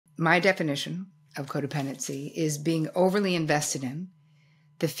My definition of codependency is being overly invested in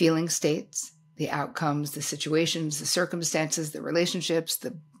the feeling states, the outcomes, the situations, the circumstances, the relationships,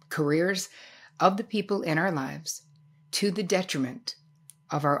 the careers of the people in our lives to the detriment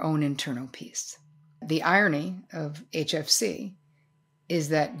of our own internal peace. The irony of HFC is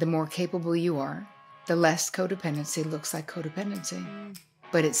that the more capable you are, the less codependency looks like codependency,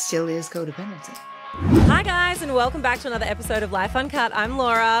 but it still is codependency. Hi guys, and welcome back to another episode of Life Uncut. I'm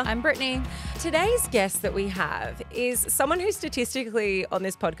Laura. I'm Brittany. Today's guest that we have is someone who statistically on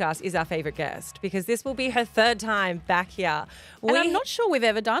this podcast is our favourite guest because this will be her third time back here. And I'm not sure we've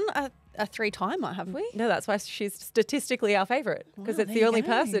ever done a three-timer, have we? No, that's why she's statistically our favourite because it's the only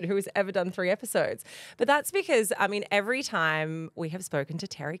person who has ever done 3 episodes. But that's because, I mean, every time we have spoken to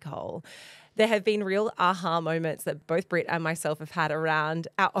Terri Cole, there have been real aha moments that both Britt and myself have had around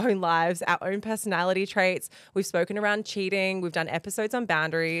our own lives, our own personality traits. We've spoken around cheating. We've done episodes on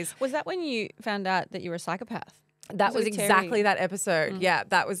boundaries. Was that when you found out that you were a psychopath? That was exactly that episode. Yeah,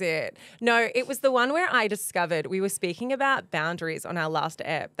 that was it. No, it was the one where I discovered we were speaking about boundaries on our last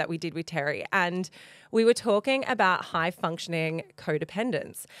ep that we did with Terri, and we were talking about high-functioning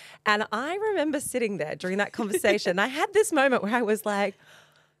codependence. And I remember sitting there during that conversation. I had this moment where I was like,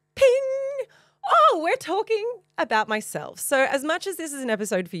 ping! Oh, we're talking about myself. So as much as this is an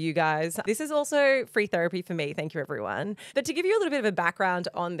episode for you guys, this is also free therapy for me. Thank you, everyone. But to give you a little bit of a background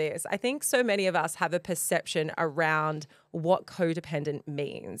on this, I think so many of us have a perception around what codependent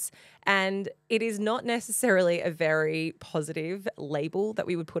means. And it is not necessarily a very positive label that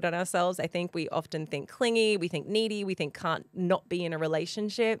we would put on ourselves. I think we often think clingy, we think needy, we think can't not be in a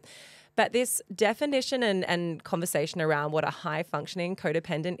relationship. But this definition and conversation around what a high-functioning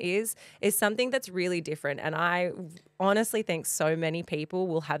codependent is something that's really different. And I honestly think so many people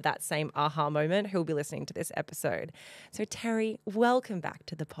will have that same aha moment who will be listening to this episode. So, Terri, welcome back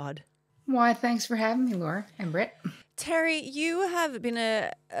to the pod. Why, thanks for having me, Laura and Britt. Terri, you have been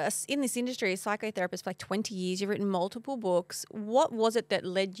in this industry, a psychotherapist for like 20 years. You've written multiple books. What was it that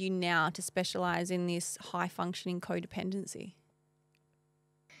led you now to specialize in this high-functioning codependency?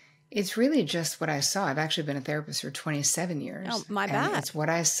 It's really just what I saw. I've actually been a therapist for 27 years. Oh, my bad. It's what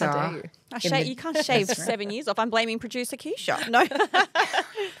I saw. You can't shave 7 years off. I'm blaming producer Keeshia. No.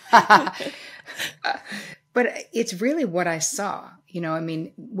 But it's really what I saw. You know, I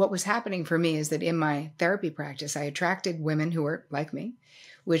mean, what was happening for me is that in my therapy practice, I attracted women who were like me,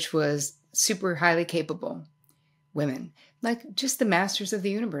 which was super highly capable women, like just the masters of the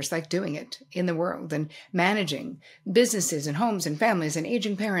universe, like doing it in the world and managing businesses and homes and families and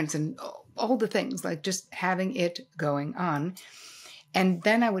aging parents and all the things, like just having it going on. And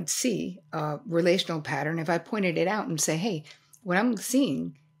then I would see a relational pattern. If I pointed it out and say, hey, what I'm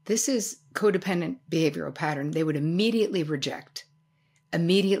seeing, this is codependent behavioral pattern, they would immediately reject,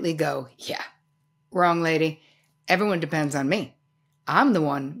 immediately go, yeah, wrong lady. Everyone depends on me. I'm the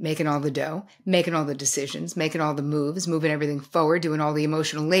one making all the dough, making all the decisions, making all the moves, moving everything forward, doing all the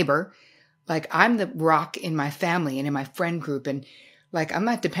emotional labor. Like I'm the rock in my family and in my friend group. And like, I'm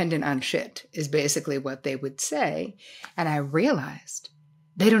not dependent on shit is basically what they would say. And I realized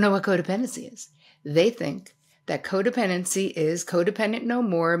they don't know what codependency is. They think that codependency is codependent no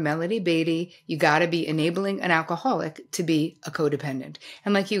more, Melody Beatty. You got to be enabling an alcoholic to be a codependent.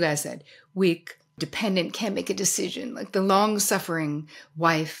 And like you guys said, weak, dependent, can't make a decision, like the long-suffering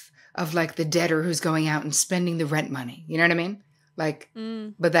wife of like the debtor who's going out and spending the rent money. You know what I mean? Like,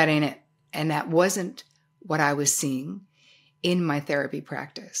 but that ain't it. And that wasn't what I was seeing in my therapy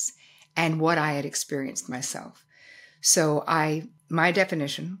practice and what I had experienced myself. So my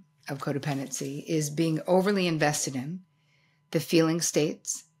definition of codependency is being overly invested in the feeling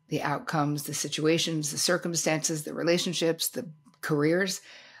states, the outcomes, the situations, the circumstances, the relationships, the careers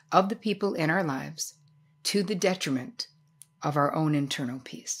of the people in our lives to the detriment of our own internal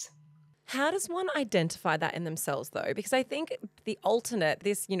peace. How does one identify that in themselves, though? Because I think the alternate,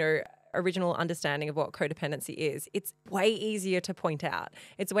 this, original understanding of what codependency is, it's way easier to point out.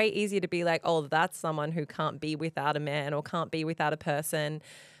 It's way easier to be like, oh, that's someone who can't be without a man or can't be without a person.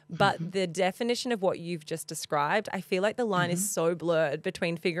 But the definition of what you've just described, I feel like the line is so blurred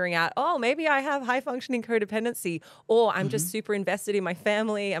between figuring out, oh, maybe I have high-functioning codependency, or I'm just super invested in my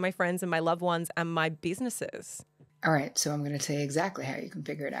family and my friends and my loved ones and my businesses. All right, so I'm going to tell you exactly how you can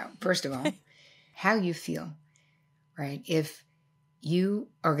figure it out. First of all, how you feel, right? If you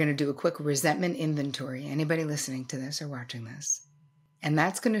are going to do a quick resentment inventory, anybody listening to this or watching this, and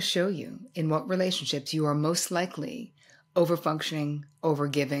that's going to show you in what relationships you are most likely overfunctioning,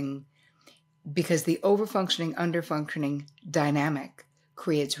 overgiving, because the overfunctioning, underfunctioning dynamic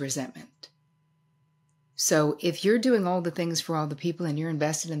creates resentment. So if you're doing all the things for all the people and you're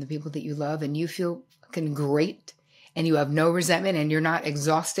invested in the people that you love and you feel fucking great and you have no resentment and you're not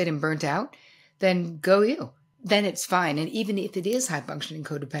exhausted and burnt out, then go you. Then it's fine. And even if it is high functioning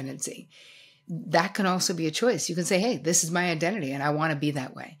codependency, that can also be a choice. You can say, hey, this is my identity and I want to be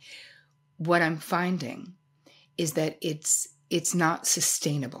that way. What I'm finding is that it's not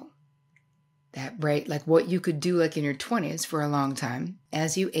sustainable. That, right? Like what you could do like in your 20s for a long time,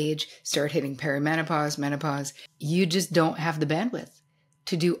 as you age, start hitting perimenopause, menopause, you just don't have the bandwidth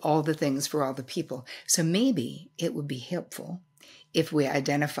to do all the things for all the people. So maybe it would be helpful if we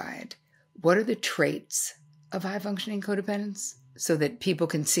identified what are the traits of high functioning codependence so that people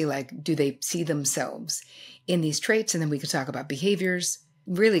can see, like, do they see themselves in these traits? And then we could talk about behaviors.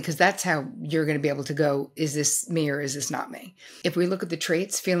 Really, because that's how you're going to be able to go, is this me or is this not me? If we look at the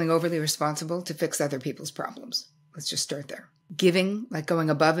traits, feeling overly responsible to fix other people's problems. Let's just start there. Giving, like going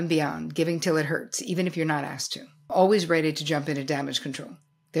above and beyond, giving till it hurts, even if you're not asked to. Always ready to jump into damage control.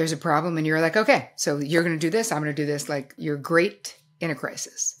 There's a problem and you're like, okay, so you're going to do this, I'm going to do this. Like you're great in a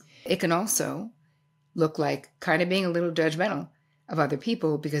crisis. It can also look like kind of being a little judgmental of other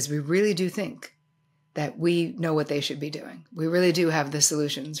people because we really do think that we know what they should be doing. We really do have the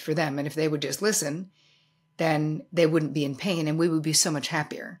solutions for them. And if they would just listen, then they wouldn't be in pain and we would be so much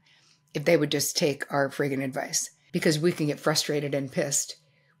happier if they would just take our friggin' advice. Because we can get frustrated and pissed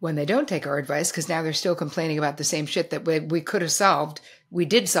when they don't take our advice because now they're still complaining about the same shit that we could have solved. We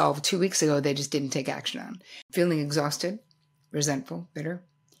did solve 2 weeks ago. They just didn't take action on. Feeling exhausted, resentful, bitter.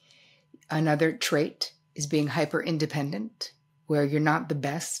 Another trait is being hyper independent, where you're not the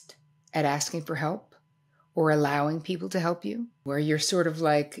best at asking for help or allowing people to help you, where you're sort of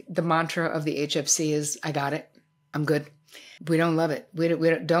like the mantra of the HFC is, I got it, I'm good. We don't love it. We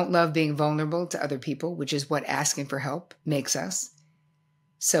don't love being vulnerable to other people, which is what asking for help makes us.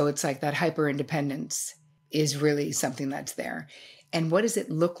 So it's like that hyper independence is really something that's there. And what does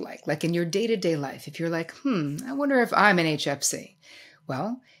it look like? Like in your day-to-day life, if you're like, I wonder if I'm an HFC.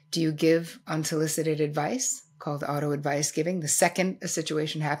 Well, do you give unsolicited advice called auto advice giving? The second a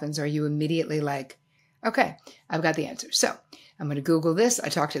situation happens, are you immediately like, okay, I've got the answer. So I'm going to Google this. I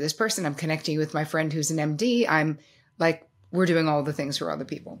talk to this person. I'm connecting with my friend who's an MD. I'm like, we're doing all the things for other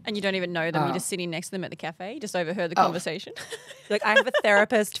people. And you don't even know them. You're just sitting next to them at the cafe. You just overheard the conversation. Like, I have a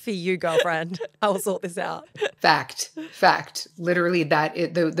therapist for you, girlfriend. I will sort this out. Fact. Literally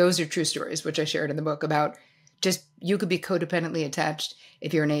those are true stories, which I shared in the book about just you could be codependently attached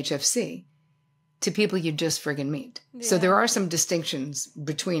if you're an HFC to people you just friggin' meet. Yeah. So there are some distinctions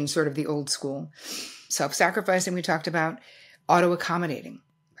between sort of the old school self-sacrificing we talked about, auto-accommodating,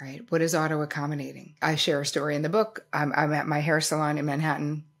 right? What is auto-accommodating? I share a story in the book. I'm at my hair salon in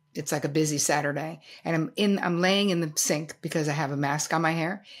Manhattan. It's like a busy Saturday. And I'm laying in the sink because I have a mask on my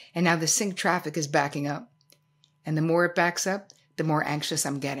hair. And now the sink traffic is backing up. And the more it backs up, the more anxious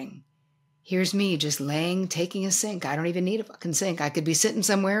I'm getting. Here's me just taking a sink. I don't even need a fucking sink. I could be sitting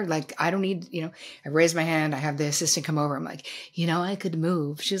somewhere. Like, I don't need, I raise my hand. I have the assistant come over. I'm like, I could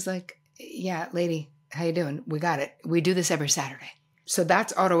move. She's like, yeah, lady, how you doing? We got it. We do this every Saturday. So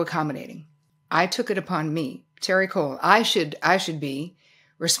that's auto-accommodating. I took it upon me, Terri Cole. I should be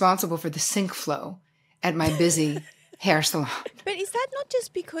responsible for the sink flow at my busy hair salon. But is that not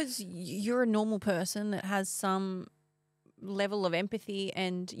just because you're a normal person that has some level of empathy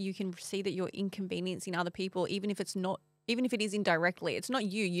and you can see that you're inconveniencing other people, even if it is indirectly? It's not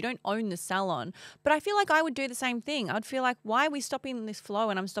you don't own the salon. But I feel like I would do the same thing. I'd feel like, why are we stopping this flow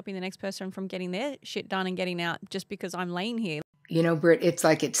and I'm stopping the next person from getting their shit done and getting out just because I'm laying here? Britt, it's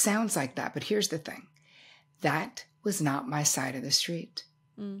like, it sounds like that, but here's the thing. That was not my side of the street.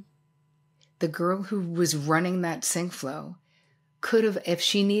 The girl who was running that sink flow could have, if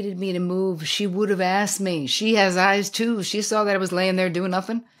she needed me to move, she would have asked me. She has eyes too. She saw that I was laying there doing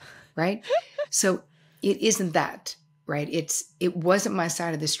nothing, right? So it isn't that, right? It wasn't my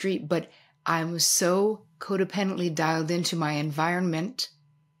side of the street, but I was so codependently dialed into my environment.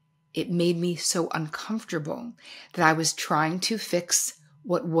 It made me so uncomfortable that I was trying to fix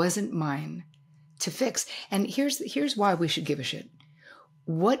what wasn't mine to fix. And here's why we should give a shit.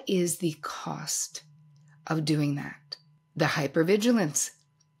 What is the cost of doing that? The hypervigilance.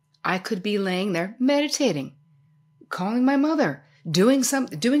 I could be laying there meditating, calling my mother, doing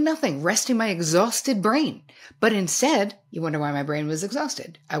nothing, resting my exhausted brain. But instead, you wonder why my brain was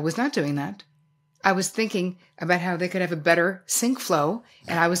exhausted. I was not doing that. I was thinking about how they could have a better sink flow,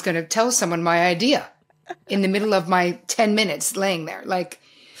 and I was going to tell someone my idea in the middle of my 10 minutes laying there. Like,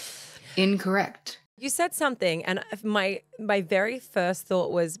 incorrect. You said something, and my very first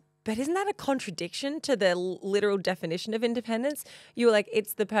thought was but isn't that a contradiction to the literal definition of independence? You were like,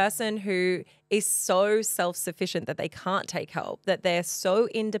 it's the person who is so self-sufficient that they can't take help, that they're so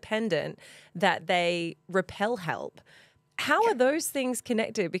independent that they repel help. How are those things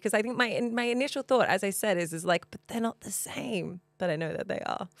connected? Because I think my initial thought, as I said, is like, but they're not the same. But I know that they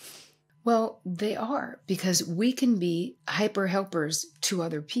are. Well, they are, because we can be hyper helpers to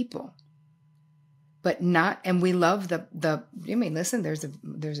other people, but not, and we love listen, there's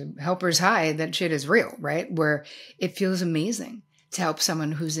a helper's high. That shit is real, right? Where it feels amazing to help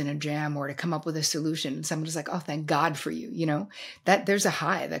someone who's in a jam or to come up with a solution. And someone's like, oh, thank God for you. You know, that there's a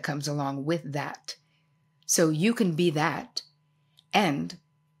high that comes along with that. So you can be that and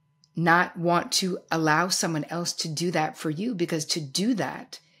not want to allow someone else to do that for you, because to do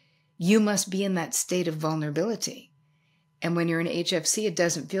that, you must be in that state of vulnerability. And when you're in HFC, it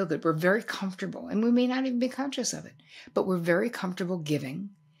doesn't feel good. We're very comfortable, and we may not even be conscious of it, but we're very comfortable giving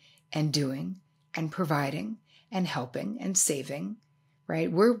and doing and providing and helping and saving, right?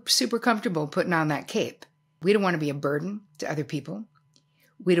 We're super comfortable putting on that cape. We don't want to be a burden to other people.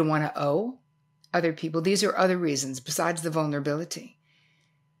 We don't want to owe other people. These are other reasons besides the vulnerability.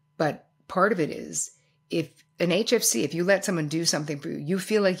 But part of it is, if an HFC, if you let someone do something for you, you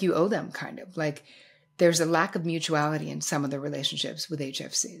feel like you owe them, kind of. Like there's a lack of mutuality in some of the relationships with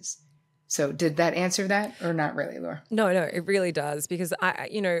HFCs. So did that answer that or not really, Laura? No, it really does, because I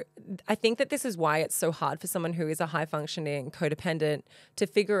think that this is why it's so hard for someone who is a high functioning codependent to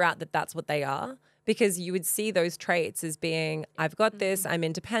figure out that that's what they are. Because you would see those traits as being, I've got this, I'm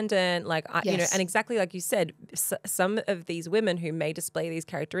independent, like, Yes. and exactly like you said, some of these women who may display these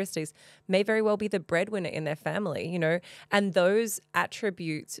characteristics may very well be the breadwinner in their family, and those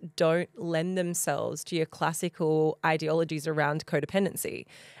attributes don't lend themselves to your classical ideologies around codependency.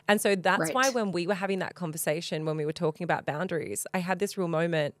 And so that's Right. why when we were having that conversation, when we were talking about boundaries, I had this real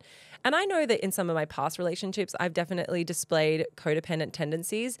moment. And I know that in some of my past relationships, I've definitely displayed codependent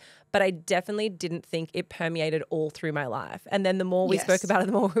tendencies, but I definitely didn't think it permeated all through my life. And then the more we spoke about it,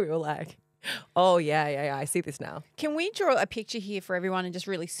 the more we were like, oh, yeah, I see this now. Can we draw a picture here for everyone and just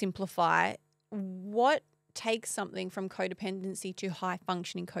really simplify what takes something from codependency to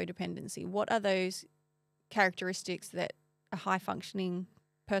high-functioning codependency? What are those characteristics that a high-functioning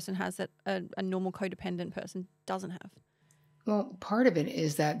person has that a normal codependent person doesn't have? Well, part of it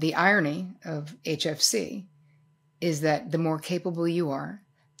is that the irony of HFC is that the more capable you are,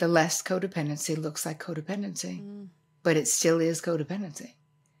 the less codependency looks like codependency, but it still is codependency.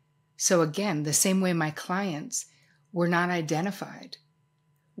 So again, the same way my clients were not identified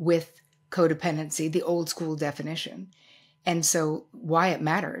with codependency, the old school definition. And so why it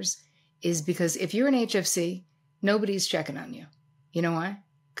matters is because if you're an HFC, nobody's checking on you. You know why?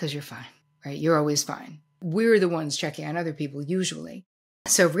 Because you're fine, right? You're always fine. We're the ones checking on other people usually.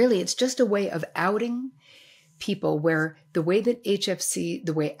 So really, it's just a way of outing people where the way that HFC,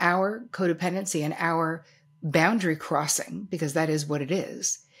 the way our codependency and our boundary crossing, because that is what it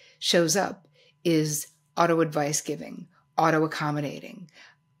is, shows up is auto advice giving, auto accommodating,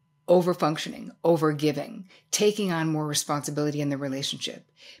 over functioning, over giving, taking on more responsibility in the relationship,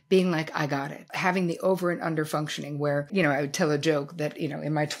 being like, I got it, having the over and under functioning where, I would tell a joke that,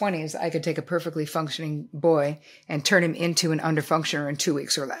 in my 20s, I could take a perfectly functioning boy and turn him into an under functioner in 2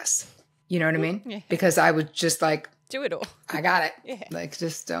 weeks or less. You know what I mean? Yeah. Because I would just like, do it all. I got it. Yeah. Like,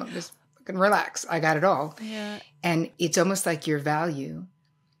 just fucking relax. I got it all. Yeah. And it's almost like your value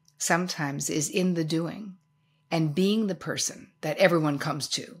sometimes is in the doing and being the person that everyone comes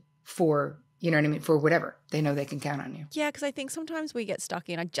to for, for whatever. They know they can count on you. Yeah, because I think sometimes we get stuck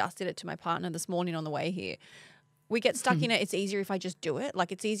in, I just did it to my partner this morning on the way here. We get stuck in it. It's easier if I just do it.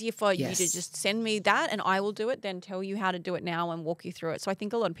 Like, it's easier for you to just send me that and I will do it than tell you how to do it now and walk you through it. So I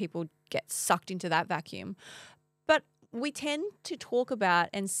think a lot of people get sucked into that vacuum. But we tend to talk about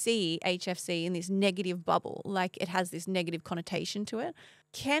and see HFC in this negative bubble, like it has this negative connotation to it.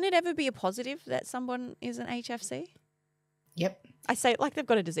 Can it ever be a positive that someone is an HFC? Yep. I say it like they've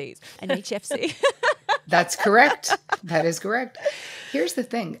got a disease, an HFC. That's correct. That is correct. Here's the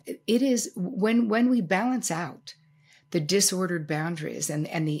thing. It is when we balance out the disordered boundaries and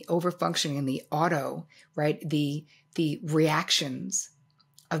the overfunctioning and the auto, right? The reactions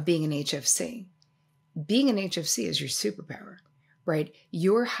of being an HFC. Being an HFC is your superpower, right?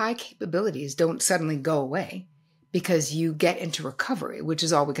 Your high capabilities don't suddenly go away because you get into recovery, which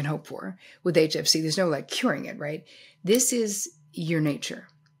is all we can hope for with HFC. There's no curing it, right? This is your nature.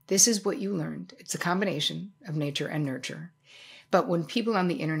 This is what you learned. It's a combination of nature and nurture. But when people on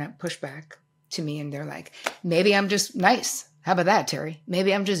the internet push back to me and they're like, maybe I'm just nice. How about that, Terri?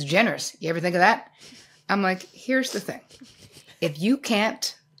 Maybe I'm just generous. You ever think of that? I'm like, here's the thing. If you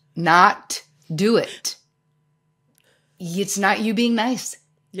can't not do it, it's not you being nice.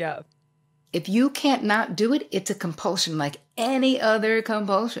 Yeah. If you can't not do it, it's a compulsion like any other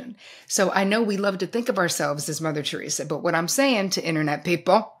compulsion. So I know we love to think of ourselves as Mother Teresa, but what I'm saying to internet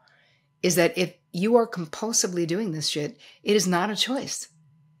people is that if you are compulsively doing this shit, it is not a choice.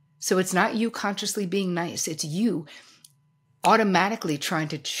 So it's not you consciously being nice. It's you automatically trying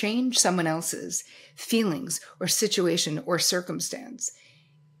to change someone else's feelings or situation or circumstance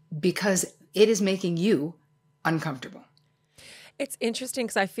because it is making you uncomfortable. It's interesting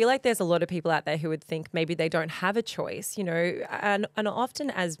because I feel like there's a lot of people out there who would think maybe they don't have a choice, you know, and often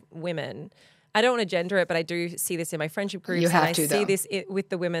as women, I don't want to gender it, but I do see this in my friendship groups. You have and to, I see though. this with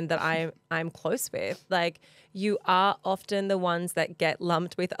the women that I'm close with. Like, you are often the ones that get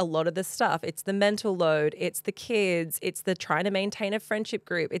lumped with a lot of the stuff. It's the mental load, it's the kids, it's the trying to maintain a friendship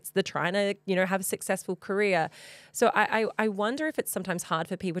group, it's the trying to, you know, have a successful career. So I wonder if it's sometimes hard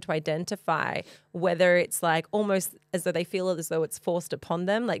for people to identify whether it's like almost as though they feel as though it's forced upon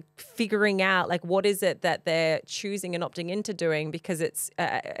them, like figuring out like what is it that they're choosing and opting into doing because it's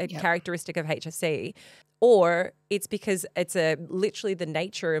a characteristic of HSC. Or it's because it's literally the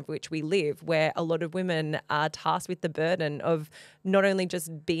nature of which we live, where a lot of women are tasked with the burden of not only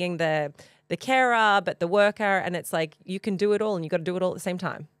just being the carer, but the worker. And it's like, you can do it all and you got to do it all at the same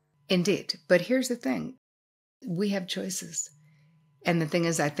time. Indeed. But here's the thing. We have choices. And the thing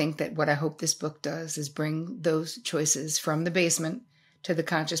is, I think that what I hope this book does is bring those choices from the basement to the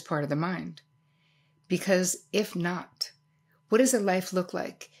conscious part of the mind. Because if not, what does a life look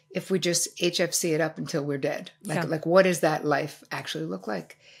like if we just HFC it up until we're dead? Like what does that life actually look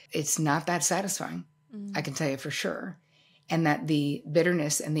like? It's not that satisfying, I can tell you for sure. And that the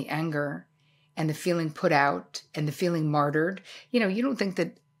bitterness and the anger and the feeling put out and the feeling martyred, you know, you don't think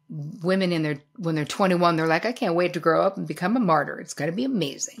that women when they're 21, they're like, I can't wait to grow up and become a martyr. It's going to be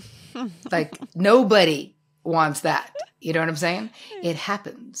amazing. Like nobody wants that. You know what I'm saying? It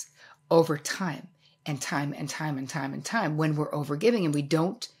happens over time and time and time and time and time when we're overgiving and we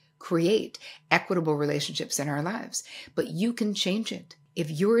don't create equitable relationships in our lives. But you can change it. If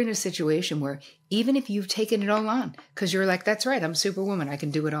you're in a situation where even if you've taken it all on, because you're like, that's right, I'm Superwoman, I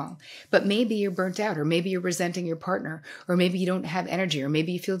can do it all. But maybe you're burnt out, or maybe you're resenting your partner, or maybe you don't have energy, or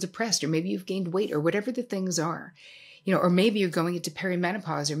maybe you feel depressed, or maybe you've gained weight, or whatever the things are, you know, or maybe you're going into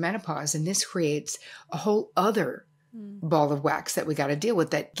perimenopause or menopause, and this creates a whole other ball of wax that we got to deal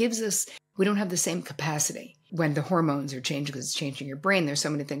with that gives us, we don't have the same capacity when the hormones are changing because it's changing your brain. There's so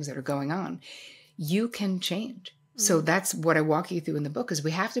many things that are going on. You can change. So that's what I walk you through in the book is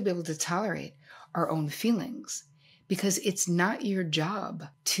we have to be able to tolerate our own feelings because it's not your job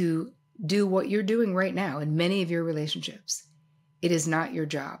to do what you're doing right now in many of your relationships. It is not your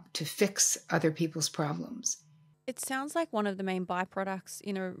job to fix other people's problems. It sounds like one of the main byproducts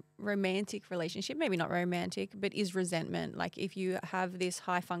in a romantic relationship, maybe not romantic, but is resentment. Like if you have this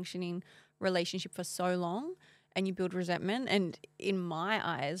high functioning relationship for so long and you build resentment, and in my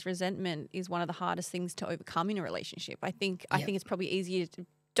eyes, resentment is one of the hardest things to overcome in a relationship. I think it's probably easier to,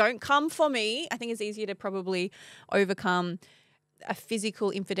 don't come for me. I think it's easier to probably overcome a physical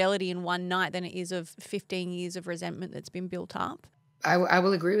infidelity in one night than it is of 15 years of resentment that's been built up. I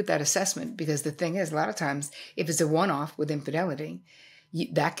will agree with that assessment because the thing is, a lot of times, if it's a one-off with infidelity,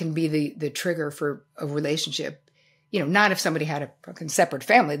 that can be the trigger for a relationship. You know, not if somebody had a fucking separate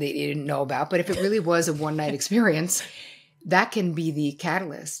family that you didn't know about, but if it really was a one-night experience, that can be the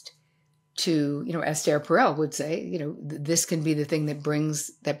catalyst to, you know, as Esther Perel would say, you know, this can be the thing that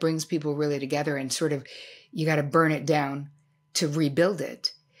brings people really together and sort of, you got to burn it down to rebuild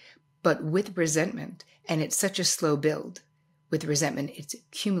it. But with resentment, and it's such a slow build, with resentment, it's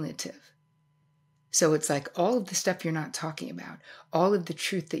cumulative. So it's like all of the stuff you're not talking about, all of the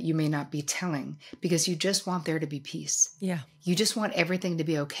truth that you may not be telling, because you just want there to be peace. Yeah. You just want everything to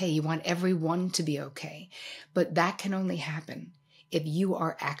be okay. You want everyone to be okay. But that can only happen if you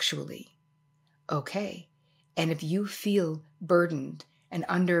are actually okay. And if you feel burdened and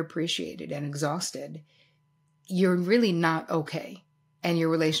underappreciated and exhausted, you're really not okay. And your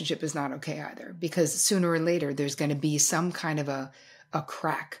relationship is not okay either, because sooner or later, there's going to be some kind of a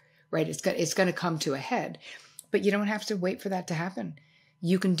crack, right? It's going to come to a head, but you don't have to wait for that to happen.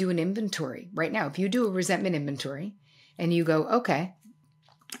 You can do an inventory right now. If you do a resentment inventory and you go, okay,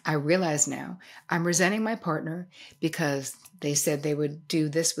 I realize now I'm resenting my partner because they said they would do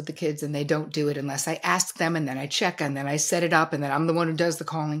this with the kids and they don't do it unless I ask them, and then I check, and then I set it up, and then I'm the one who does the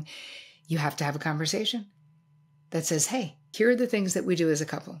calling. You have to have a conversation that says, hey, here are the things that we do as a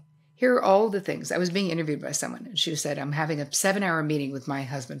couple. here are all the things. I was being interviewed by someone, and she said, I'm having a 7-hour meeting with my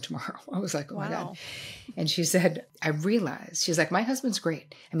husband tomorrow. I was like, oh my God. And she said, I realized, she's like, my husband's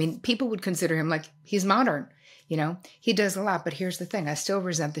great. I mean, people would consider him like, he's modern, you know, he does a lot, but here's the thing. I still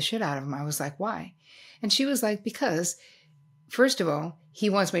resent the shit out of him. I was like, why? And she was like, because first of all, he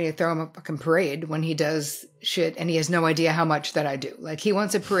wants me to throw him a fucking parade when he does shit, and he has no idea how much that I do. Like, he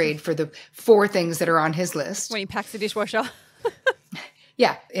wants a parade for the 4 things that are on his list. When he packs the dishwasher.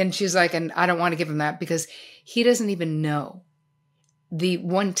 Yeah. And she's like, and I don't want to give him that because he doesn't even know the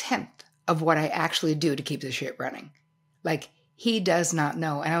 1/10 of what I actually do to keep the shit running. Like, he does not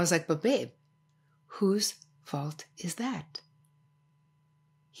know. And I was like, but babe, whose fault is that?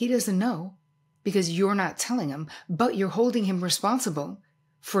 He doesn't know because you're not telling him, but you're holding him responsible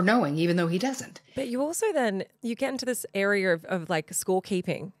for knowing, even though he doesn't. But you also then, you get into this area of like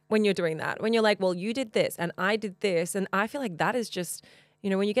scorekeeping when you're doing that. When you're like, well, you did this and I did this. And I feel like that is just,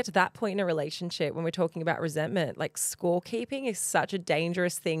 you know, when you get to that point in a relationship, when we're talking about resentment, like scorekeeping is such a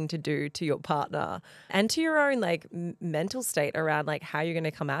dangerous thing to do to your partner and to your own like mental state around like how you're going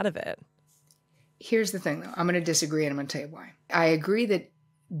to come out of it. Here's the thing though. I'm going to disagree and I'm going to tell you why. I agree that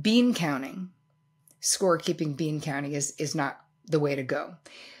bean counting, scorekeeping bean counting is not the way to go.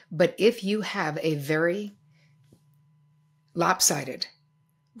 But if you have a very lopsided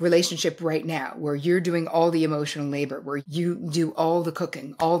relationship right now where you're doing all the emotional labor, where you do all the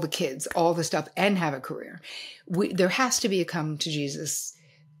cooking, all the kids, all the stuff, and have a career, there has to be a come to Jesus,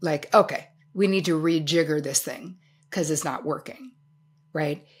 like, okay, we need to rejigger this thing because it's not working,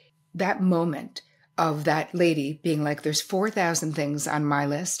 right? That moment of that lady being like, there's 4,000 things on my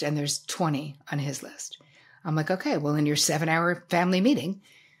list and there's 20 on his list. I'm like, okay, well, in your 7-hour family meeting,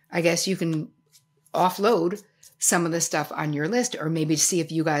 I guess you can offload some of the stuff on your list, or maybe see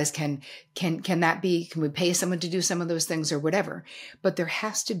if you guys can we pay someone to do some of those things or whatever. But there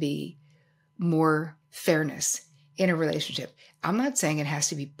has to be more fairness in a relationship. I'm not saying it has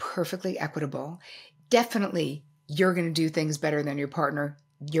to be perfectly equitable. Definitely, you're going to do things better than your partner.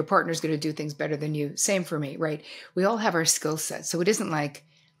 Your partner's going to do things better than you. Same for me, right? We all have our skill sets. So it isn't like,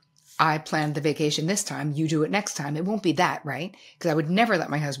 I planned the vacation this time, you do it next time. It won't be that, right? Because I would never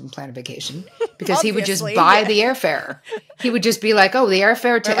let my husband plan a vacation because he would just buy the airfare. He would just be like, oh, the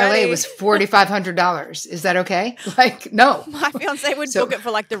airfare to LA was $4,500. Is that okay? Like, no. My fiance would book it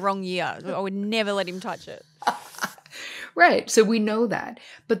for like the wrong year. I would never let him touch it. Right. So we know that.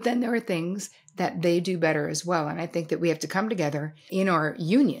 But then there are things that they do better as well. And I think that we have to come together in our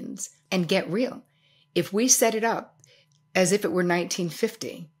unions and get real. If we set it up as if it were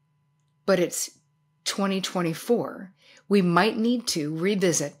 1950, but it's 2024, we might need to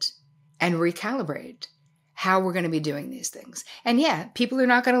revisit and recalibrate how we're going to be doing these things. And yeah, people are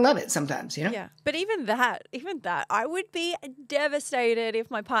not going to love it sometimes, you know? Yeah. But even that, I would be devastated if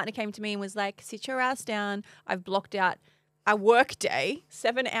my partner came to me and was like, sit your ass down. I've blocked out a work day,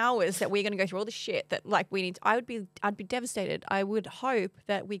 7 hours that we're going to go through all the shit that like we need. I'd be devastated. I would hope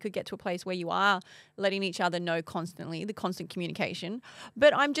that we could get to a place where you are letting each other know constantly, the constant communication.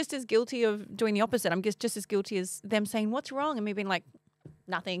 But I'm just as guilty of doing the opposite. I'm just as guilty as them saying, what's wrong? And me being like,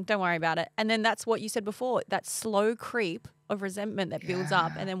 nothing, don't worry about it. And then that's what you said before, that slow creep of resentment that builds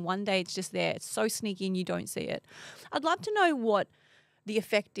up. And then one day it's just there. It's so sneaky and you don't see it. I'd love to know what the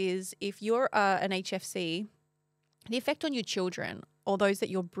effect is if you're an HFC, the effect on your children or those that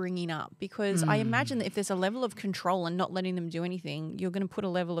you're bringing up, because I imagine that if there's a level of control and not letting them do anything, you're going to put a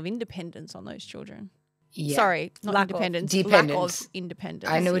level of independence on those children. Yeah. Sorry, not independence. Lack of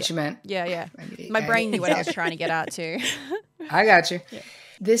independence. I know what you meant. Yeah. My brain knew what I was trying to get at too. I got you. Yeah.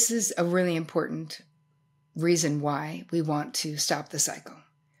 This is a really important reason why we want to stop the cycle,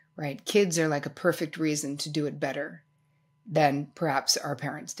 right? Kids are like a perfect reason to do it better than perhaps our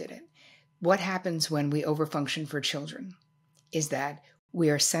parents did it. What happens when we overfunction for children is that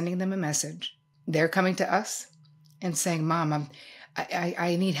we are sending them a message. They're coming to us and saying, Mom,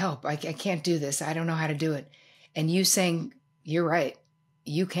 I need help. I can't do this. I don't know how to do it. And you saying, you're right.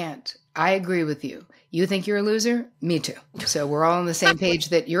 You can't. I agree with you. You think you're a loser? Me too. So we're all on the same page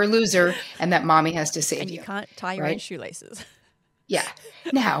that you're a loser and that mommy has to save you. And you can't tie your own shoelaces. Yeah.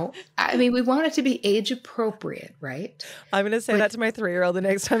 Now, I mean, we want it to be age appropriate, right? I'm going to say that to my 3-year-old the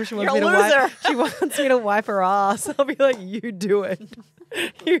next time she wants me to wipe her ass. I'll be like, you do it.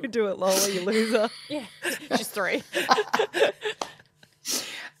 You do it, Lola, you loser. Yeah. She's 3.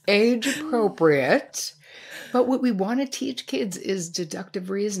 Age appropriate. But what we want to teach kids is deductive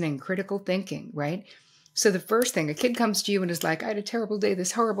reasoning, critical thinking, right? So the first thing, a kid comes to you and is like, I had a terrible day.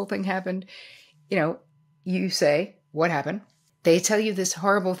 This horrible thing happened. You know, you say, what happened? They tell you this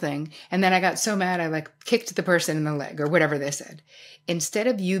horrible thing, and then I got so mad I like kicked the person in the leg or whatever they said. Instead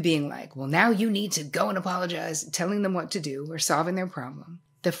of you being like, well, now you need to go and apologize, telling them what to do or solving their problem,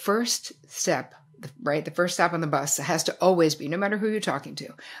 the first step, right, the first stop on the bus has to always be, no matter who you're talking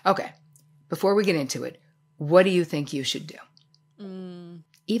to, okay, before we get into it, what do you think you should do?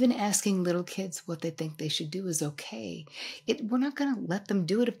 Even asking little kids what they think they should do is okay. We're not going to let them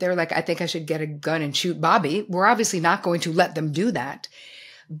do it if they're like, I think I should get a gun and shoot Bobby. We're obviously not going to let them do that.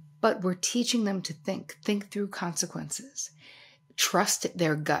 But we're teaching them to think through consequences, trust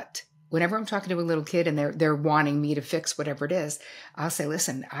their gut. Whenever I'm talking to a little kid and they're wanting me to fix whatever it is, I'll say,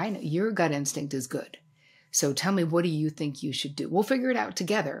 listen, I know your gut instinct is good. So tell me, what do you think you should do? We'll figure it out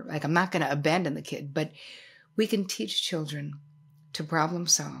together. Like, I'm not going to abandon the kid, but we can teach children to problem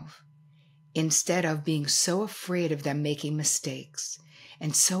solve instead of being so afraid of them making mistakes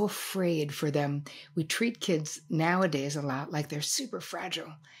and so afraid for them. We treat kids nowadays a lot like they're super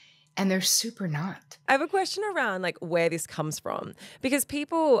fragile, and they're super not. I have a question around like where this comes from, because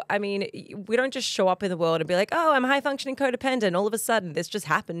people, I mean, we don't just show up in the world and be like, oh, I'm high functioning codependent. All of a sudden this just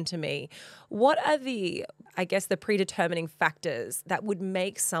happened to me. What are the predetermining factors that would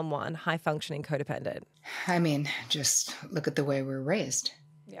make someone high functioning codependent? I mean, just look at the way we're raised.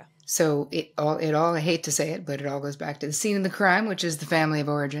 Yeah. So it all, I hate to say it, but it all goes back to the scene of the crime, which is the family of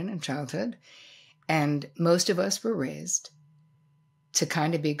origin and childhood. And most of us were raised to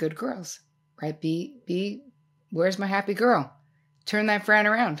kind of be good girls, right? Be, where's my happy girl? Turn that frown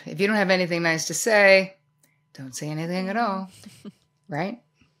around. If you don't have anything nice to say, don't say anything at all, right?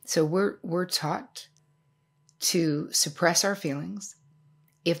 So we're taught to suppress our feelings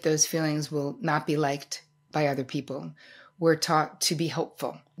if those feelings will not be liked by other people. We're taught to be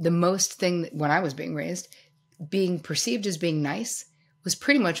hopeful. The most thing that, when I was being raised, being perceived as being nice was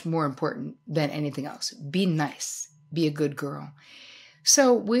pretty much more important than anything else. Be nice, be a good girl.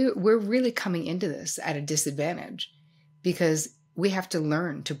 So we're really coming into this at a disadvantage because we have to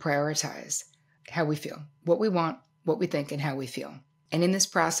learn to prioritize how we feel, what we want, what we think, and how we feel. And in this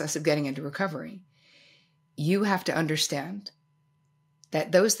process of getting into recovery, you have to understand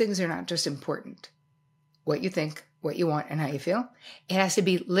that those things are not just important. What you think, what you want, and how you feel. It has to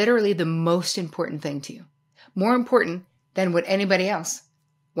be literally the most important thing to you. More important than what anybody else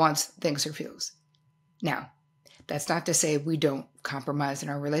wants, thinks, or feels. Now, that's not to say we don't compromise in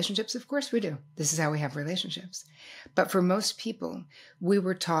our relationships. Of course we do. This is how we have relationships. But for most people, we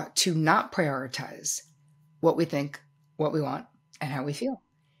were taught to not prioritize what we think, what we want, and how we feel.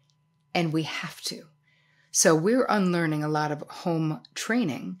 And we have to. So we're unlearning a lot of home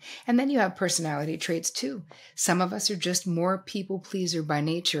training. And then you have personality traits too. Some of us are just more people pleaser by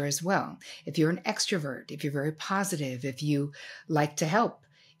nature as well. If you're an extrovert, if you're very positive, if you like to help,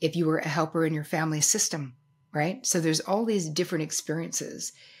 if you were a helper in your family system, right? So there's all these different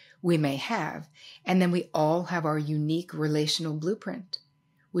experiences we may have. And then we all have our unique relational blueprint,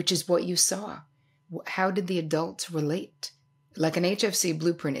 which is what you saw. How did the adults relate? Like an HFC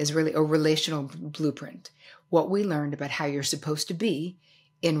blueprint is really a relational blueprint. What we learned about how you're supposed to be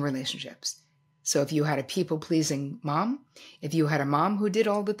in relationships. So if you had a people-pleasing mom, if you had a mom who did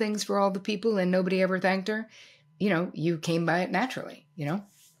all the things for all the people and nobody ever thanked her, you came by it naturally,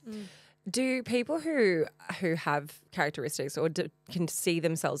 Do people who have characteristics or can see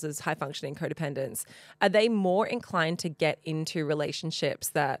themselves as high-functioning codependents, are they more inclined to get into relationships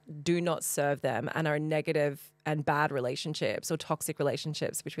that do not serve them and are negative and bad relationships or toxic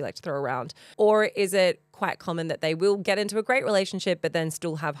relationships, which we like to throw around? Or is it quite common that they will get into a great relationship but then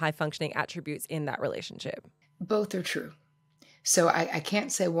still have high-functioning attributes in that relationship? Both are true. So I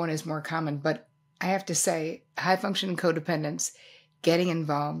can't say one is more common, but I have to say high-functioning codependents getting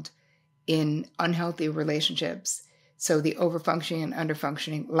involved in unhealthy relationships, so the overfunctioning and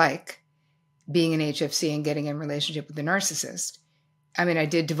underfunctioning, like being an HFC and getting in relationship with a narcissist. I mean, I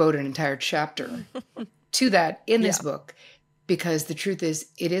did devote an entire chapter to that in this book because the truth is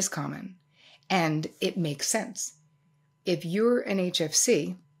it is common and it makes sense. If you're an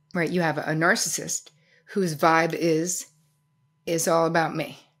HFC, right, you have a narcissist whose vibe is all about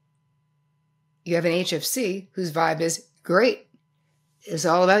me. You have an HFC whose vibe is great, is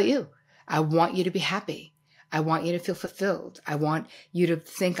all about you. I want you to be happy. I want you to feel fulfilled. I want you to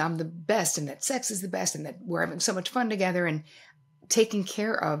think I'm the best and that sex is the best and that we're having so much fun together. And taking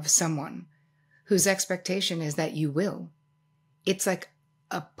care of someone whose expectation is that you will. It's like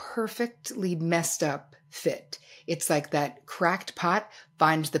a perfectly messed up fit. It's like that cracked pot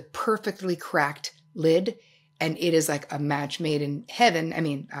finds the perfectly cracked lid, and it is like a match made in heaven. I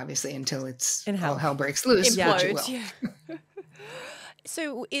mean, obviously, until it's all hell breaks loose. Implode, which it will. Yeah.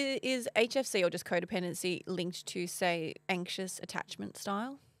 So is HFC or just codependency linked to, say, anxious attachment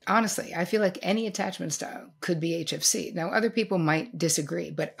style? Honestly, I feel like any attachment style could be HFC. Now, other people might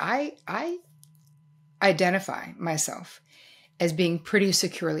disagree, but I identify myself as being pretty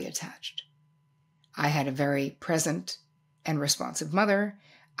securely attached. I had a very present and responsive mother.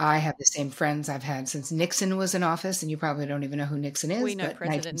 I have the same friends I've had since Nixon was in office, and you probably don't even know who Nixon is. We know but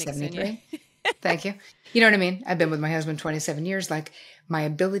President Nixon, yeah. Thank you. You know what I mean? I've been with my husband 27 years. Like, my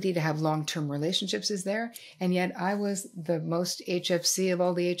ability to have long-term relationships is there. And yet I was the most HFC of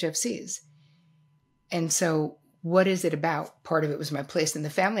all the HFCs. And so what is it about? Part of it was my place in the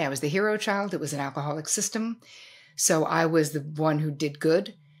family. I was the hero child. It was an alcoholic system. So I was the one who did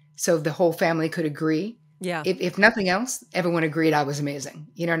good. So the whole family could agree. Yeah. If nothing else, everyone agreed I was amazing.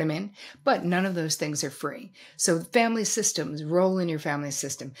 You know what I mean? But none of those things are free. So family systems, role in your family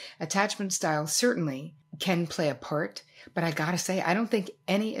system, attachment style certainly can play a part. But I got to say, I don't think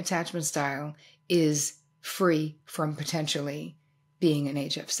any attachment style is free from potentially being an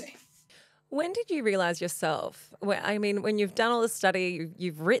HFC. When did you realize yourself? I mean, when you've done all the study,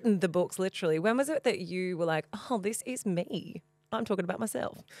 you've written the books literally. When was it that you were like, oh, this is me? I'm talking about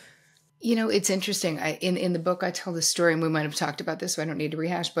myself. You know, it's interesting. In the book, I tell this story, and we might have talked about this, so I don't need to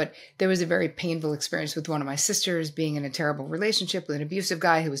rehash, but there was a very painful experience with one of my sisters being in a terrible relationship with an abusive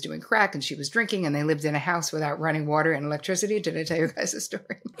guy who was doing crack, and she was drinking, and they lived in a house without running water and electricity. Did I tell you guys the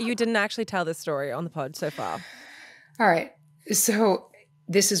story? You didn't actually tell this story on the pod so far. All right. So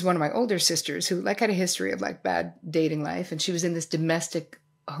this is one of my older sisters who had a history of bad dating life, and she was in this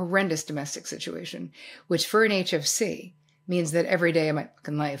horrendous domestic situation, which for an HFC means that every day of my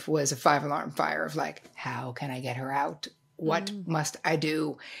fucking life was a 5-alarm fire of how can I get her out? What must I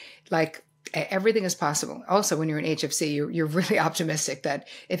do? Everything is possible. Also, when you're an HFC, you're really optimistic that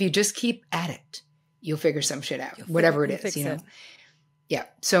if you just keep at it, you'll figure some shit out, whatever it is, you know? Yeah.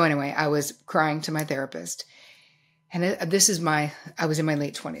 So anyway, I was crying to my therapist, and I was in my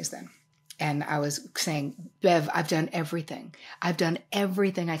late 20s then. And I was saying, Bev, I've done everything. I've done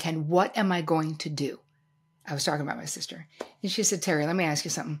everything I can. What am I going to do? I was talking about my sister. And she said, Terri, let me ask you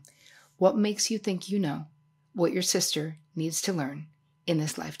something. What makes you think you know what your sister needs to learn in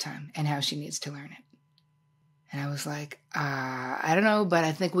this lifetime and how she needs to learn it? And I was like, I don't know, but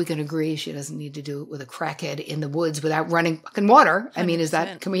I think we can agree she doesn't need to do it with a crackhead in the woods without running fucking water. 100%. I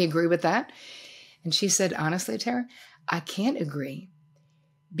mean, can we agree with that? And she said, honestly, Terri, I can't agree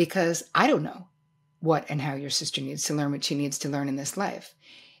because I don't know what and how your sister needs to learn what she needs to learn in this life.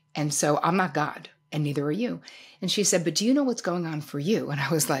 And so I'm not God. And neither are you. And she said, but do you know what's going on for you? And I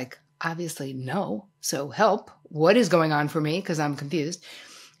was like, obviously no. So help. What is going on for me? Because I'm confused.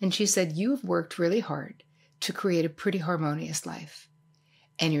 And she said, you've worked really hard to create a pretty harmonious life.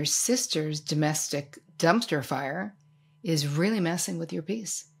 And your sister's domestic dumpster fire is really messing with your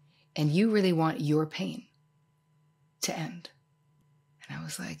peace. And you really want your pain to end. And I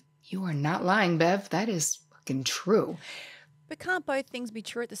was like, you are not lying, Bev. That is fucking true. But can't both things be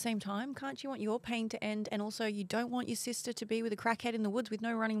true at the same time? Can't you want your pain to end and also you don't want your sister to be with a crackhead in the woods with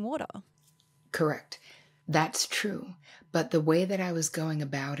no running water? Correct. That's true. But the way that I was going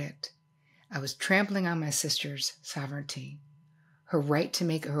about it, I was trampling on my sister's sovereignty, her right to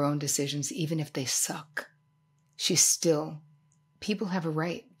make her own decisions, even if they suck. People have a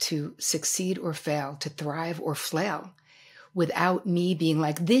right to succeed or fail, to thrive or flail without me being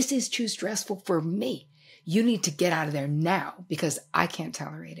like, this is too stressful for me. You need to get out of there now because I can't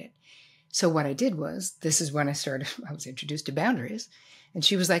tolerate it. So what I did was, this is when I was introduced to boundaries. And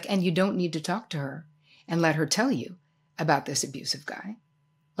she was like, and you don't need to talk to her and let her tell you about this abusive guy.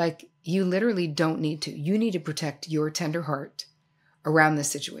 You literally don't need to. You need to protect your tender heart around this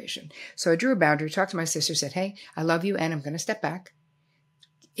situation. So I drew a boundary, talked to my sister, said, hey, I love you and I'm going to step back.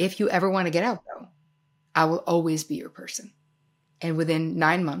 If you ever want to get out though, I will always be your person. And within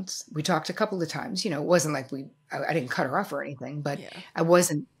 9 months, we talked a couple of times. It wasn't like I didn't cut her off or anything, but yeah. I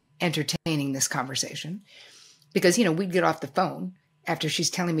wasn't entertaining this conversation because, we'd get off the phone after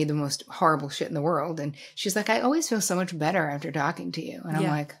she's telling me the most horrible shit in the world. And she's like, I always feel so much better after talking to you. And I'm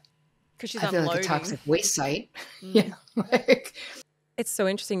like, because she's I feel unloading. like a toxic waste site. It's so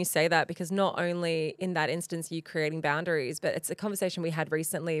interesting you say that because not only in that instance you creating boundaries, but it's a conversation we had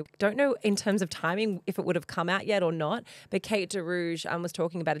recently. Don't know in terms of timing if it would have come out yet or not, but Kate DeRouge was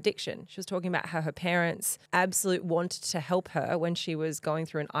talking about addiction. She was talking about how her parents absolutely wanted to help her when she was going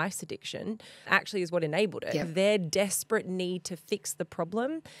through an ice addiction, actually is what enabled it. Yep. Their desperate need to fix the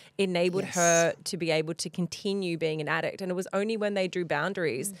problem enabled her to be able to continue being an addict. And it was only when they drew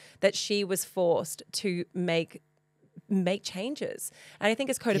boundaries that she was forced to make make changes. And I think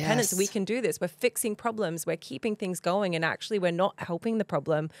as codependents, we can do this. We're fixing problems. We're keeping things going. And actually, we're not helping the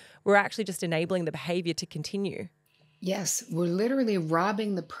problem. We're actually just enabling the behavior to continue. Yes, we're literally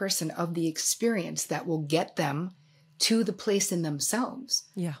robbing the person of the experience that will get them to the place in themselves.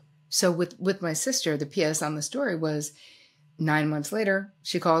 Yeah. So with my sister, the PS on the story was 9 months later,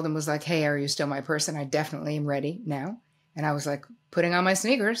 she called and was like, hey, are you still my person? I definitely am ready now. And I was like, putting on my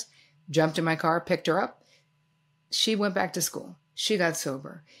sneakers, jumped in my car, picked her up. She went back to school. She got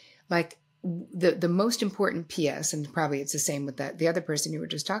sober. Like the most important PS, and probably it's the same with the other person you were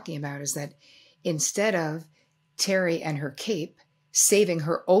just talking about, is that instead of Terri and her cape saving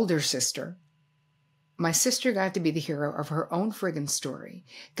her older sister, my sister got to be the hero of her own friggin' story,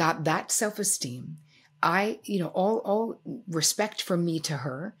 got that self-esteem. All respect from me to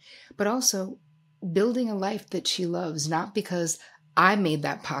her, but also building a life that she loves, not because I made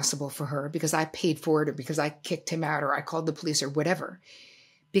that possible for her, because I paid for it, or because I kicked him out, or I called the police, or whatever,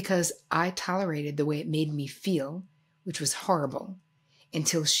 because I tolerated the way it made me feel, which was horrible,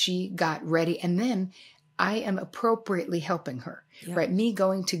 until she got ready. And then I am appropriately helping her, right? Me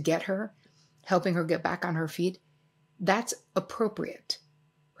going to get her, helping her get back on her feet, that's appropriate,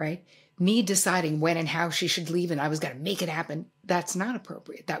 right? Me deciding when and how she should leave and I was going to make it happen, that's not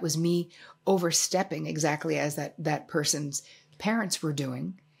appropriate. That was me overstepping exactly as that person's parents were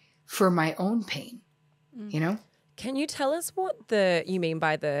doing for my own pain, you know? Can you tell us what you mean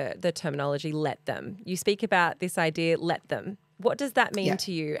by the terminology, let them? You speak about this idea, let them. What does that mean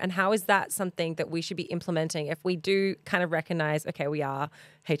to you? And how is that something that we should be implementing if we do kind of recognize, okay, we are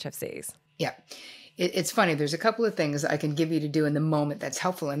HFCs? Yeah. It's funny. There's a couple of things I can give you to do in the moment that's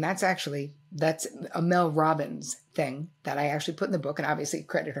helpful. And that's a Mel Robbins thing that I actually put in the book, and obviously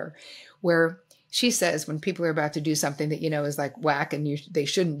credit her, where she says when people are about to do something that, is like whack and they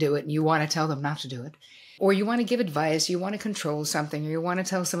shouldn't do it and you want to tell them not to do it, or you want to give advice, you want to control something, or you want to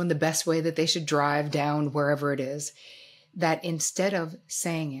tell someone the best way that they should drive down wherever it is, that instead of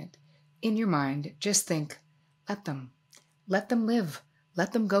saying it in your mind, just think, let them live.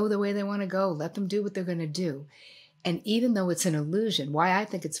 Let them go the way they want to go. Let them do what they're going to do. And even though it's an illusion, why I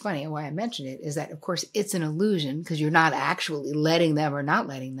think it's funny and why I mention it is that, of course, it's an illusion because you're not actually letting them or not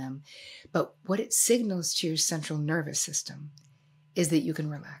letting them. But what it signals to your central nervous system is that you can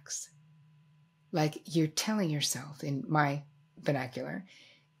relax. Like you're telling yourself, in my vernacular,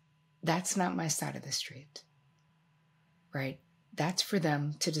 that's not my side of the street, right? That's for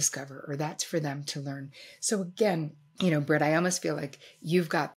them to discover, or that's for them to learn. So again, Britt, I almost feel like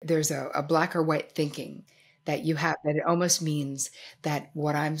there's a black or white thinking that you have, that it almost means that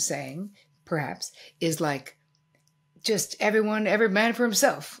what I'm saying, perhaps, is like, just every man for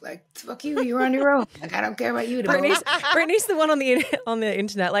himself. Like, fuck you, you're on your own. Like, I don't care about you. Brittany's the one on the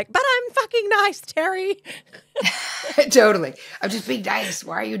internet, like, but I'm fucking nice, Terri. Totally. I'm just being nice.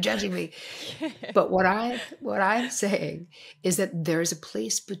 Why are you judging me? But what I'm saying is that there's a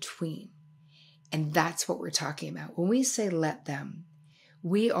place between. And that's what we're talking about. When we say let them,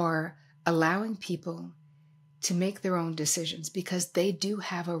 we are allowing people to make their own decisions because they do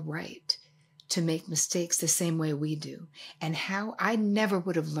have a right to make mistakes the same way we do. And how I never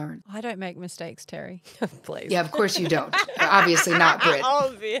would have learned. I don't make mistakes, Terri. Please. Yeah, of course you don't. Obviously not, Britt.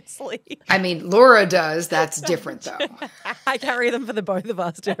 Obviously. I mean, Laura does. That's different, though. I carry them for the both of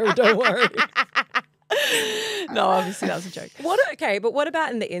us, Terri. Don't worry. No, obviously that was a joke. But what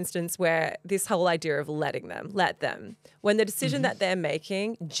about in the instance where this whole idea of let them, when the decision that they're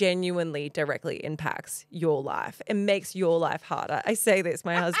making genuinely directly impacts your life, it makes your life harder. I say this,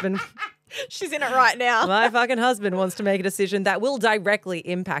 my husband, she's in it right now. My fucking husband wants to make a decision that will directly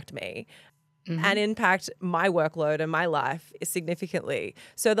impact me. And impact my workload and my life significantly.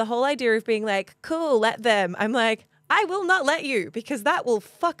 So the whole idea of being like, cool, let them, I'm like, I will not let you because that will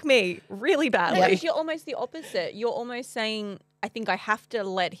fuck me really badly. No, you're almost the opposite. You're almost saying, I think I have to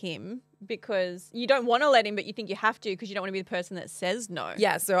let him because you don't want to let him, but you think you have to because you don't want to be the person that says no.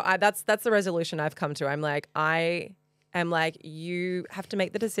 Yeah, so that's the resolution I've come to. I'm like, you have to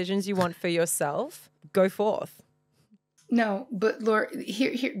make the decisions you want for yourself. Go forth. No, but Laura,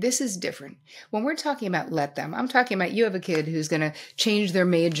 here, this is different. When we're talking about let them, I'm talking about you have a kid who's going to change their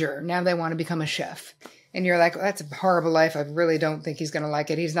major. Now they want to become a chef. And you're like, well, that's a horrible life. I really don't think he's going to like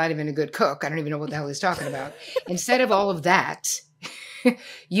it. He's not even a good cook. I don't even know what the hell he's talking about. Instead of all of that,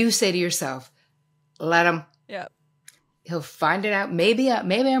 you say to yourself, let him. Yeah. He'll find it out. Maybe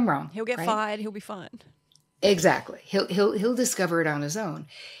I'm wrong. He'll get fired. He'll be fine. Exactly. He'll discover it on his own.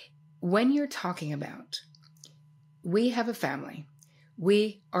 When you're talking about, we have a family.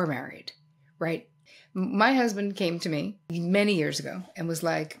 We are married, right? My husband came to me many years ago and was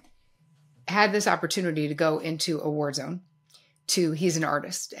like, had this opportunity to go into a war zone. He's an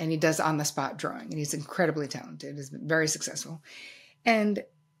artist and he does on-the-spot drawing, and he's incredibly talented. He's been very successful. And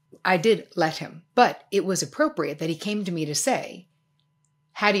I did let him, but it was appropriate that he came to me to say,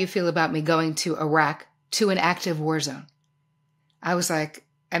 how do you feel about me going to Iraq to an active war zone? I was like,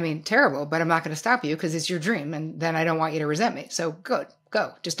 I mean, terrible, but I'm not going to stop you because it's your dream. And then I don't want you to resent me. So good,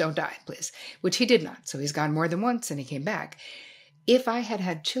 go. Just don't die, please. Which he did not. So he's gone more than once and he came back. If I had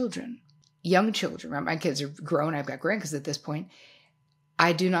had children, young children, right? My kids are grown. I've got grandkids at this point.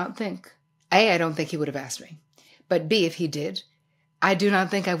 I do not think, A, I don't think he would have asked me. But B, if he did, I do not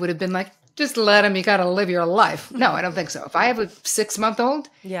think I would have been like, just let him, you got to live your life. No, I don't think so. If I have a 6-month-old,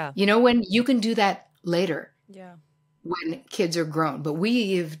 you know, when you can do that later. Yeah. When kids are grown, but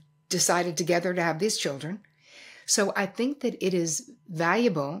we've decided together to have these children. So I think that it is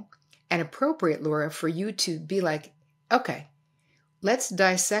valuable and appropriate, Laura, for you to be like, okay, let's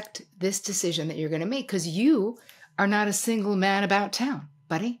dissect this decision that you're going to make, because you are not a single man about town,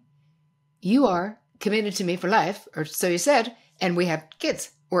 buddy. You are committed to me for life, or so you said, and we have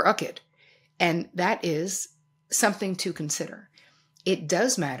kids or a kid. And that is something to consider. It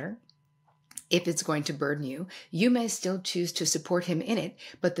does matter. If it's going to burden you, you may still choose to support him in it.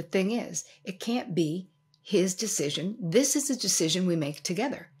 But the thing is, it can't be his decision. This is a decision we make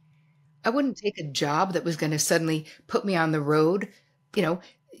together. I wouldn't take a job that was going to suddenly put me on the road,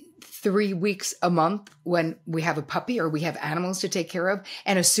 3 weeks a month when we have a puppy or we have animals to take care of,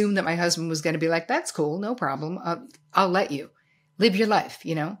 and assume that my husband was going to be like, that's cool, no problem. I'll let you live your life.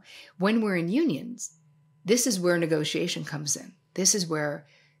 When we're in unions, this is where negotiation comes in. This is where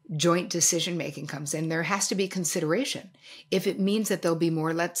joint decision-making comes in. There has to be consideration. If it means that there'll be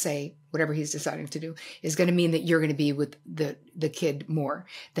more, let's say, whatever he's deciding to do is going to mean that you're going to be with the kid more,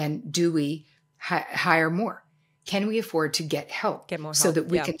 then do we hire more? Can we afford to get help? Get more help. So that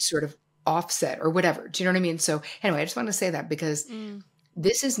we can sort of offset or whatever. Do you know what I mean? So anyway, I just want to say that because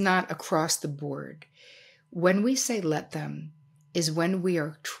this is not across the board. When we say let them is when we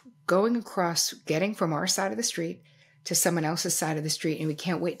are going across, getting from our side of the street to someone else's side of the street, and we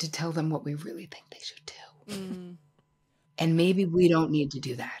can't wait to tell them what we really think they should do. And maybe we don't need to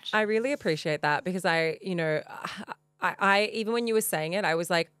do that. I really appreciate that because I even when you were saying it, I was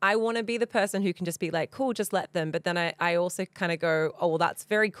like, I want to be the person who can just be like, cool, just let them. But then I also kind of go, oh, well, that's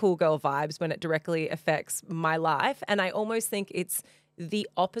very cool girl vibes when it directly affects my life. And I almost think it's the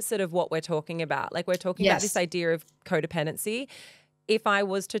opposite of what we're talking about. Like we're talking about this idea of codependency. If I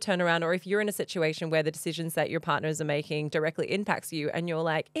was to turn around, or if you're in a situation where the decisions that your partners are making directly impacts you and you're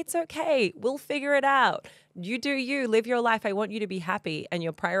like, it's okay, we'll figure it out. You do you, live your life. I want you to be happy. And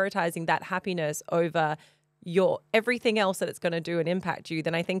you're prioritizing that happiness over your everything else that it's going to do and impact you,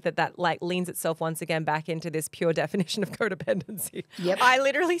 then I think that like leans itself once again back into this pure definition of codependency. Yep. I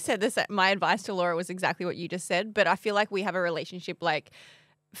literally said this. My advice to Laura was exactly what you just said, but I feel like we have a relationship like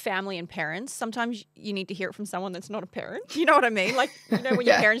family and parents. Sometimes you need to hear it from someone that's not a parent. You know what I mean? Like, when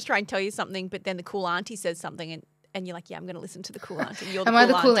your parents try and tell you something, but then the cool auntie says something and you're like, yeah, I'm going to listen to the cool auntie. Am I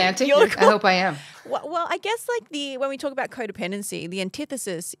the cool auntie? I hope I am. Well, I guess like when we talk about codependency, the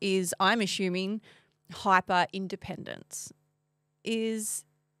antithesis is, I'm assuming, hyper independence. Is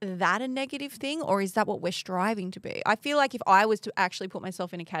that a negative thing, or is that what we're striving to be? I feel like if I was to actually put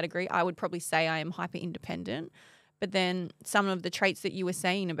myself in a category, I would probably say I am hyper independent. But then some of the traits that you were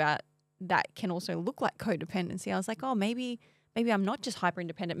saying about that can also look like codependency. I was like, oh, maybe I'm not just hyper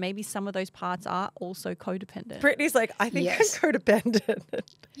independent. Maybe some of those parts are also codependent. Brittany's like, I think I'm codependent.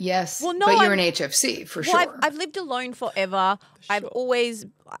 Yes. Well, no, but you're an HFC for sure. I've lived alone forever. Sure.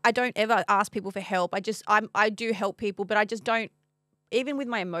 I don't ever ask people for help. I do help people, but I just don't. Even with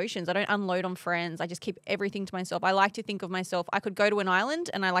my emotions, I don't unload on friends. I just keep everything to myself. I like to think of myself, I could go to an island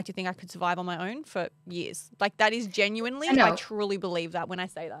and I like to think I could survive on my own for years. Like that is genuinely, I truly believe that when I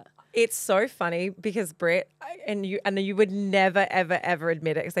say that. It's so funny because Britt, and you would never, ever, ever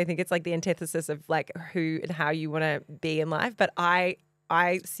admit it because I think it's like the antithesis of like who and how you want to be in life. But I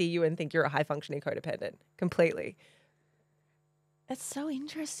see you and think you're a high functioning codependent completely. That's so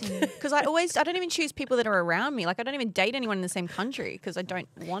interesting because I don't even choose people that are around me. Like I don't even date anyone in the same country because I don't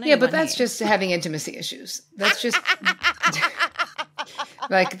want to. Yeah, but that's just having intimacy issues. That's just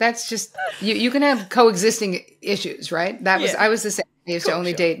like you can have coexisting issues, right? I was the same. I used to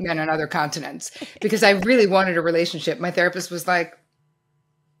only date men on other continents because I really wanted a relationship. My therapist was like,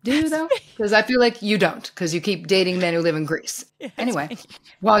 "Do you though?" Because I feel like you don't because you keep dating men who live in Greece. Yeah, anyway,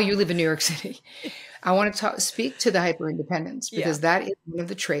 while you live in New York City. I want to speak to the hyperindependence because that is one of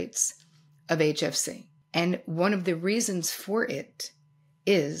the traits of HFC. And one of the reasons for it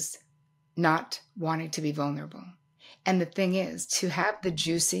is not wanting to be vulnerable. And the thing is, to have the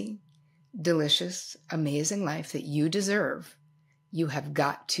juicy, delicious, amazing life that you deserve, you have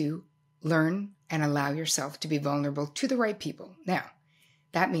got to learn and allow yourself to be vulnerable to the right people. Now,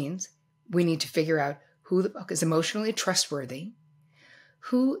 that means we need to figure out who the fuck is emotionally trustworthy,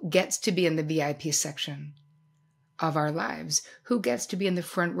 who gets to be in the VIP section of our lives, who gets to be in the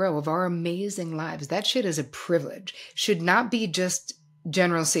front row of our amazing lives. That shit is a privilege. Should not be just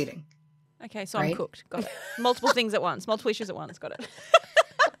general seating. Okay, so right? I'm cooked. Got it. Multiple things at once. Multiple issues at once. Got it.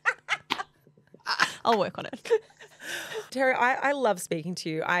 I'll work on it. Terri, I love speaking to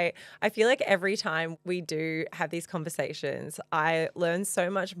you. I feel like every time we do have these conversations, I learn so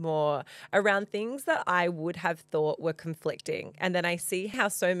much more around things that I would have thought were conflicting. And then I see how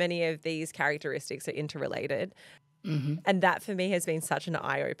so many of these characteristics are interrelated. Mm-hmm. And that for me has been such an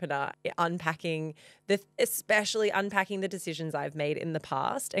eye-opener, especially unpacking the decisions I've made in the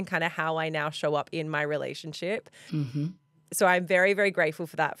past and kind of how I now show up in my relationship. Mm-hmm. So I'm very, very grateful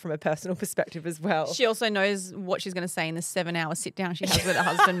for that from a personal perspective as well. She also knows what she's going to say in the 7-hour sit down she has with her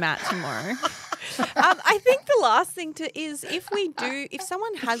husband, Matt, tomorrow. I think the last thing is if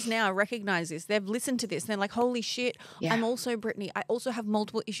someone has now recognized this, they've listened to this, and they're like, holy shit, yeah. I'm also Brittany. I also have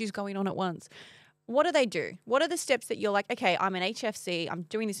multiple issues going on at once. What do they do? What are the steps that you're like, okay, I'm an HFC, I'm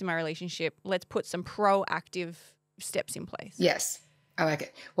doing this in my relationship. Let's put some proactive steps in place. Yes, I like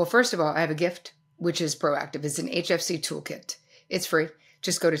it. Well, first of all, I have a gift, which is proactive. It's an HFC toolkit. It's free.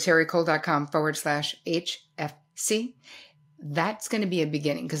 Just go to terricole.com/HFC. That's going to be a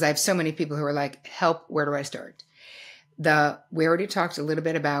beginning because I have so many people who are like, help, where do I start? We already talked a little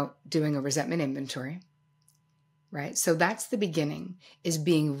bit about doing a resentment inventory, right? So that's the beginning, is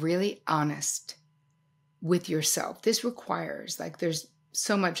being really honest with yourself. This requires, there's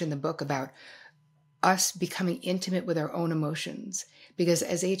so much in the book about us becoming intimate with our own emotions, because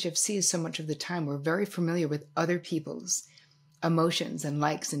as HFCs, so much of the time we're very familiar with other people's emotions and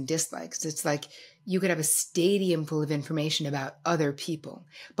likes and dislikes. It's like you could have a stadium full of information about other people,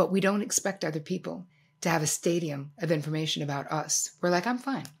 but we don't expect other people to have a stadium of information about us. We're like, I'm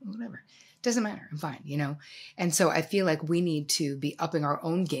fine, whatever. Doesn't matter, I'm fine, And so I feel like we need to be upping our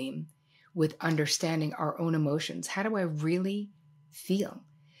own game with understanding our own emotions. How do I really feel?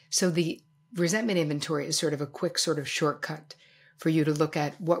 So the resentment inventory is sort of a quick sort of shortcut for you to look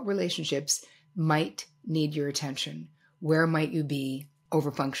at what relationships might need your attention. Where might you be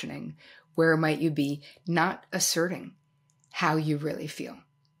overfunctioning? Where might you be not asserting how you really feel?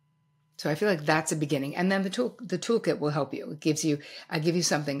 So I feel like that's a beginning. And then the toolkit will help you. I give you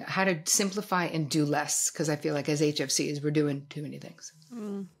something, how to simplify and do less, because I feel like as HFCs, we're doing too many things.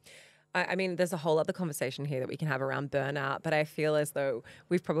 Mm. I mean, there's a whole other conversation here that we can have around burnout, but I feel as though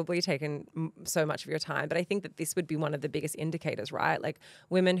we've probably taken so much of your time. But I think that this would be one of the biggest indicators, right? Like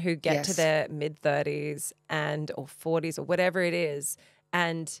women who get to their mid-30s or 40s or whatever it is,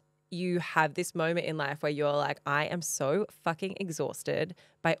 and you have this moment in life where you're like, I am so fucking exhausted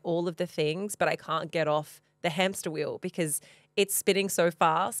by all of the things, but I can't get off the hamster wheel because it's spinning so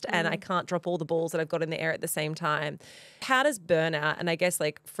fast and I can't drop all the balls that I've got in the air at the same time. How does burnout, and I guess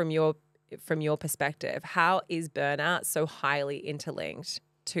from your perspective, how is burnout so highly interlinked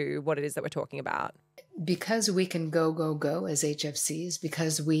to what it is that we're talking about? Because we can go as HFCs,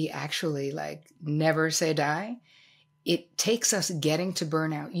 because we actually never say die, it takes us getting to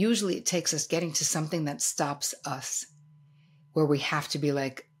burnout. Usually it takes us getting to something that stops us, where we have to be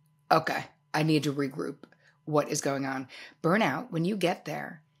like, okay, I need to regroup. What is going on? Burnout, when you get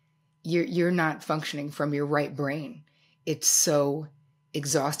there, you're not functioning from your right brain. It's so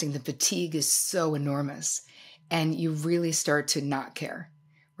exhausting. The fatigue is so enormous, and you really start to not care,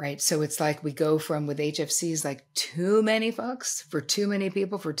 right? So it's like we go from, with HFCs, too many fucks for too many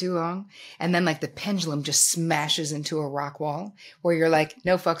people for too long. And then the pendulum just smashes into a rock wall where you're like,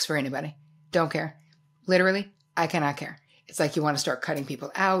 no fucks for anybody. Don't care. Literally, I cannot care. It's like you want to start cutting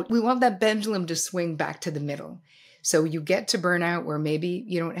people out. We want that pendulum to swing back to the middle. So you get to burnout where maybe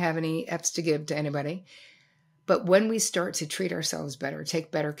you don't have any F's to give to anybody. But when we start to treat ourselves better,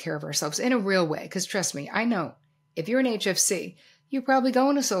 take better care of ourselves in a real way, because trust me, I know if you're an HFC, you're probably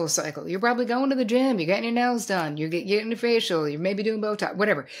going to SoulCycle. You're probably going to the gym. You're getting your nails done. You're getting a facial. You're maybe doing Botox,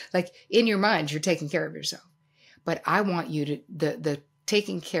 whatever. In your mind, you're taking care of yourself. But I want you to, the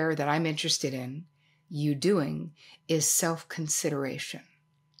taking care that I'm interested in you doing is self-consideration,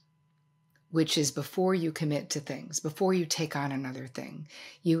 which is before you commit to things, before you take on another thing.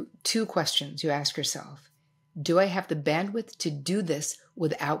 Two questions you ask yourself. Do I have the bandwidth to do this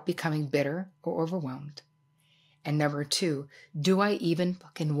without becoming bitter or overwhelmed? And number 2, do I even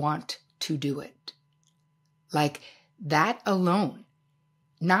fucking want to do it? That alone,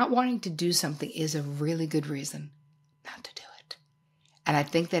 not wanting to do something is a really good reason not to do it. And I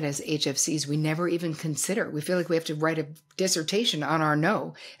think that as HFCs, we never even consider. We feel like we have to write a dissertation on our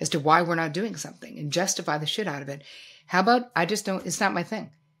no as to why we're not doing something and justify the shit out of it. How about I just don't, it's not my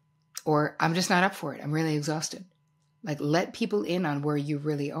thing. Or I'm just not up for it. I'm really exhausted. Like, let people in on where you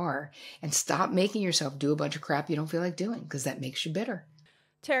really are and stop making yourself do a bunch of crap you don't feel like doing, because that makes you bitter.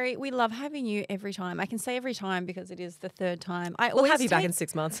 Terri, we love having you every time. I can say every time because it is the third time. We'll have you back in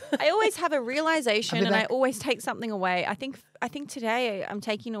 6 months. I always have a realization and I always take something away. I think today I'm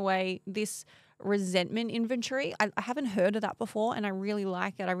taking away this resentment inventory. I haven't heard of that before and I really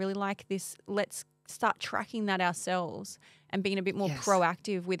like it. I really like this. Let's start tracking that ourselves and being a bit more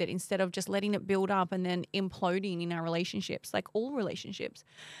proactive with it instead of just letting it build up and then imploding in our relationships, like all relationships.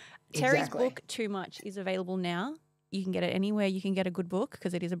 Terri's book, Too Much, is available now. You can get it anywhere you can get a good book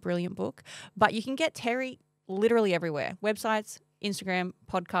because it is a brilliant book. But you can get Terri literally everywhere. Websites, Instagram,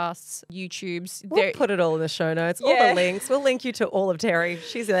 podcasts, YouTubes. We'll put it all in the show notes, all the links. We'll link you to all of Terri.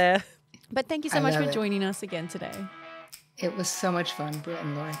 She's there. But thank you so much for joining us again today. It was so much fun, Britt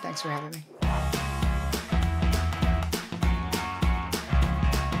and Laura. Thanks for having me.